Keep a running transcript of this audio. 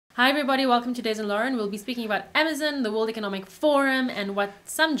Hi everybody, welcome to Des and Lauren. We'll be speaking about Amazon, the World Economic Forum, and what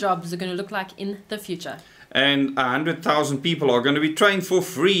some jobs are going to look like in the future. And 100,000 people are going to be trained for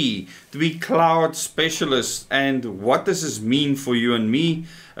free to be cloud specialists. And what does this mean for you and me?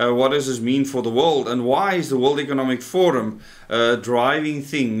 What does this mean for the world? And why is the World Economic Forum driving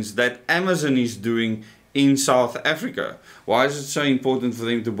things that Amazon is doing in South Africa? Why is it so important for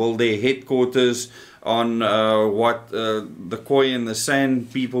them to build their headquarters on what the Khoi and the San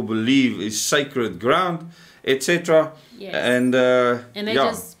people believe is sacred ground, etc.? Yes. And they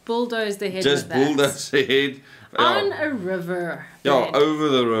just bulldozed ahead with that. Just bulldozed ahead. On a river. Yeah, over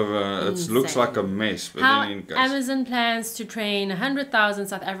the river. It looks like a mess. But How then in case. Amazon plans to train 100,000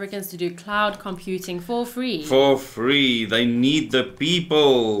 South Africans to do cloud computing for free. For free. They need the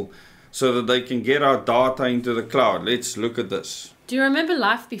people so that they can get our data into the cloud. Let's look at this. Do you remember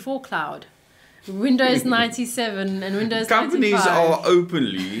life before cloud? Windows 97 and Windows 95. Companies are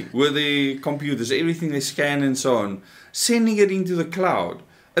openly, with their computers, everything they scan and so on, sending it into the cloud.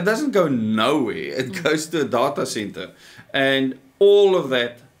 It doesn't go nowhere. It goes to a data center. And all of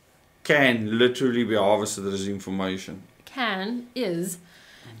that can literally be harvested as information. Is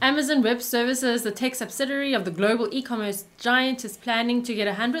Amazon Web Services, the tech subsidiary of the global e-commerce giant, is planning to get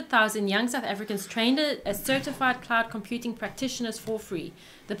 100,000 young South Africans trained as certified cloud computing practitioners for free.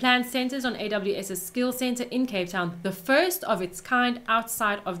 The plan centers on AWS's Skill Center in Cape Town, the first of its kind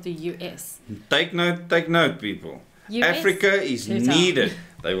outside of the US. Take note, people. US, Africa is needed.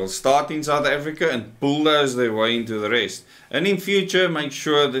 They will start in South Africa and bulldoze their way into the rest. And in future, make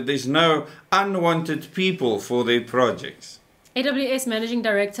sure that there's no unwanted people for their projects. AWS Managing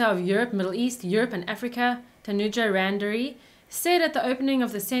Director of Europe, Middle East, Europe and Africa, Tanuja Randari, said at the opening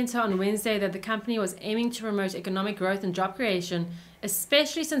of the center on Wednesday that the company was aiming to promote economic growth and job creation,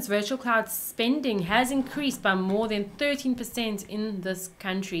 especially since virtual cloud spending has increased by more than 13% in this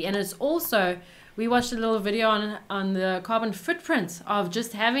country. And it's also, we watched a little video on the carbon footprint of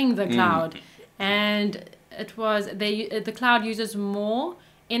just having the cloud. And it was, the cloud uses more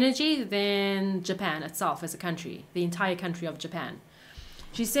energy than Japan itself as a country, the entire country of Japan.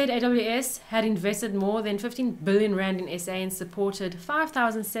 She said AWS had invested more than 15 billion rand in SA and supported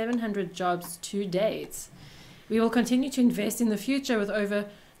 5,700 jobs to date. We will continue to invest in the future with over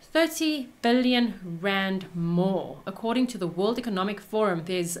 30 billion rand more. According to the World Economic Forum,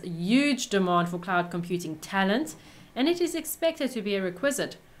 there's huge demand for cloud computing talent, and it is expected to be a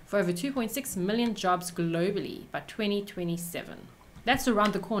requisite for over 2.6 million jobs globally by 2027. That's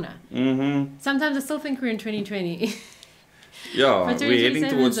around the corner. Sometimes I still think we're in 2020. Yeah, we're heading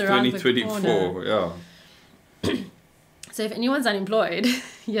towards 2024. Yeah. So if anyone's unemployed,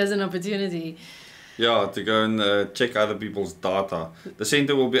 here's an opportunity. Yeah, to go and check other people's data. The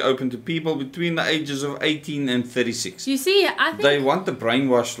center will be open to people between the ages of 18 and 36. You see, I think they want the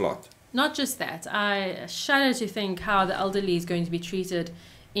brainwash lot. Not just that. I shudder to think how the elderly is going to be treated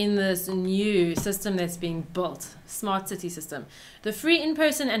in this new system that's being built, smart city system. The free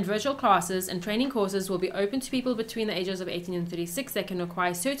in-person and virtual classes and training courses will be open to people between the ages of 18 and 36 that can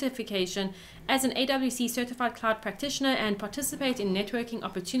acquire certification as an AWC certified cloud practitioner and participate in networking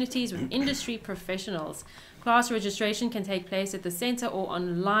opportunities with industry professionals. Class registration can take place at the center or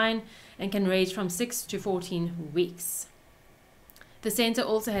online and can range from 6 to 14 weeks. The center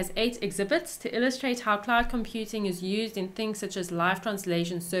also has 8 exhibits to illustrate how cloud computing is used in things such as live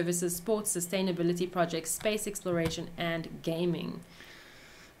translation services, sports, sustainability projects, space exploration, and gaming.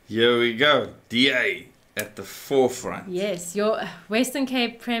 Here we go. DA at the forefront. Yes, your Western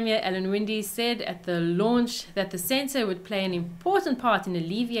Cape Premier Alan Winde said at the launch that the center would play an important part in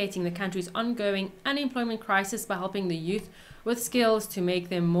alleviating the country's ongoing unemployment crisis by helping the youth with skills to make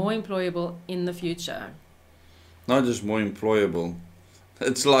them more employable in the future. Not just more employable.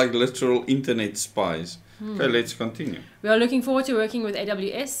 It's like literal internet spies. Okay, let's continue. We are looking forward to working with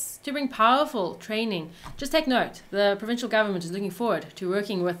AWS to bring powerful training. Just take note, the provincial government is looking forward to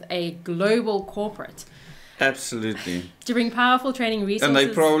working with a global corporate. Absolutely. To bring powerful training resources. And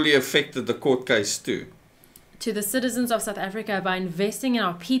they probably affected the court case too. To the citizens of South Africa by investing in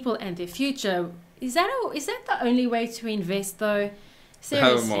our people and their future. Is that the only way to invest though?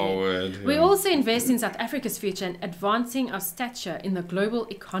 Seriously. Oh my word. We also invest in South Africa's future and advancing our stature in the global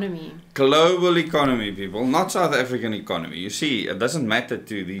economy. Global economy, people, not South African economy. You see, it doesn't matter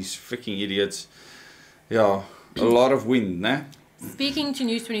to these freaking idiots. Yeah, a lot of wind, nah? Speaking to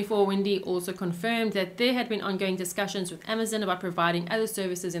News 24, Winde also confirmed that there had been ongoing discussions with Amazon about providing other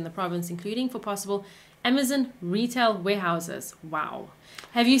services in the province, including for possible Amazon retail warehouses. Wow.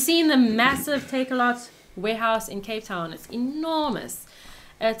 Have you seen the massive Take-A-Lot warehouse in Cape Town? It's enormous.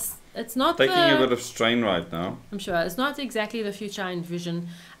 It's it's not taking a bit of strain right now. I'm sure it's not exactly the future I envision.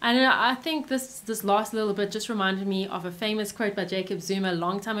 And I think this last little bit just reminded me of a famous quote by Jacob Zuma a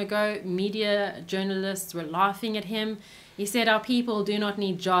long time ago. Media journalists were laughing at him. He said, "Our people do not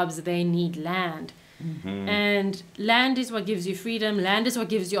need jobs, they need land." And land is what gives you freedom. Land is what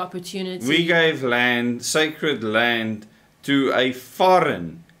gives you opportunity. We gave land, sacred land, to a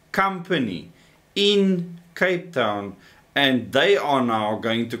foreign company in Cape Town, and they are now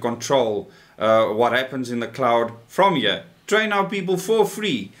going to control what happens in the cloud from here. Train our people for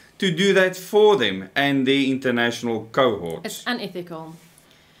free to do that for them and their international cohorts. It's unethical.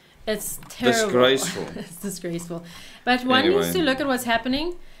 It's terrible. Disgraceful. It's disgraceful. But one needs to look at what's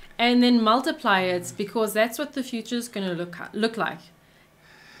happening and then multiply it, because that's what the future is going to look like.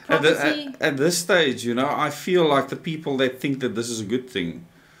 At this stage, you know, I feel like the people that think that this is a good thing,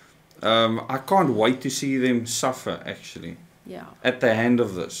 I can't wait to see them suffer, actually, at the hand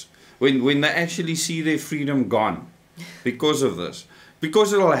of this. When they actually see their freedom gone because of this.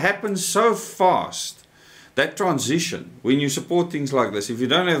 Because it'll happen so fast, that transition, when you support things like this, if you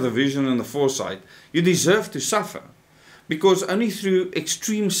don't have the vision and the foresight, you deserve to suffer. Because only through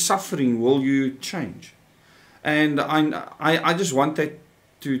extreme suffering will you change. And I just want that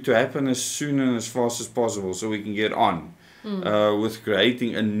to happen as soon and as fast as possible, so we can get on with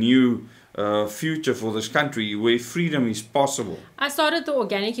creating a new future for this country where freedom is possible. I started the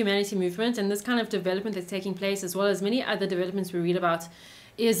Organic Humanity Movement, and this kind of development that's taking place, as well as many other developments we read about,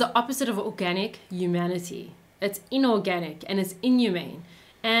 is the opposite of organic humanity. It's inorganic and it's inhumane.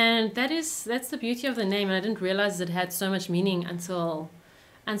 And that's the beauty of the name, and I didn't realize it had so much meaning until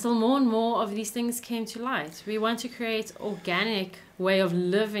more and more of these things came to light. We want to create organic way of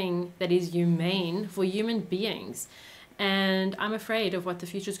living that is humane for human beings. And I'm afraid of what the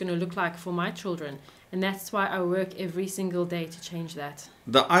future is going to look like for my children. And that's why I work every single day to change that.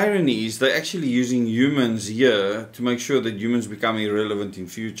 The irony is they're actually using humans here to make sure that humans become irrelevant in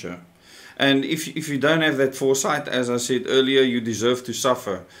future. And if you don't have that foresight, as I said earlier, you deserve to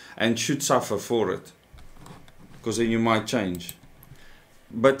suffer and should suffer for it. Because then you might change.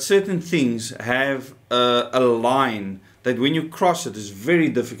 But certain things have a line that when you cross it, it's very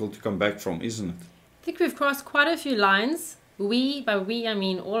difficult to come back from, isn't it? I think we've crossed quite a few lines. By we, I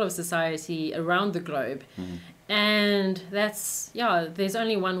mean all of society around the globe. And there's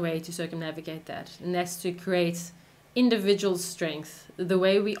only one way to circumnavigate that. And that's to create individual strength, the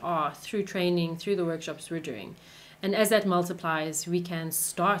way we are, through training, through the workshops we're doing. And as that multiplies, we can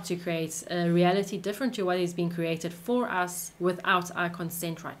start to create a reality different to what is being created for us without our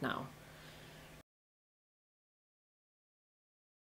consent right now.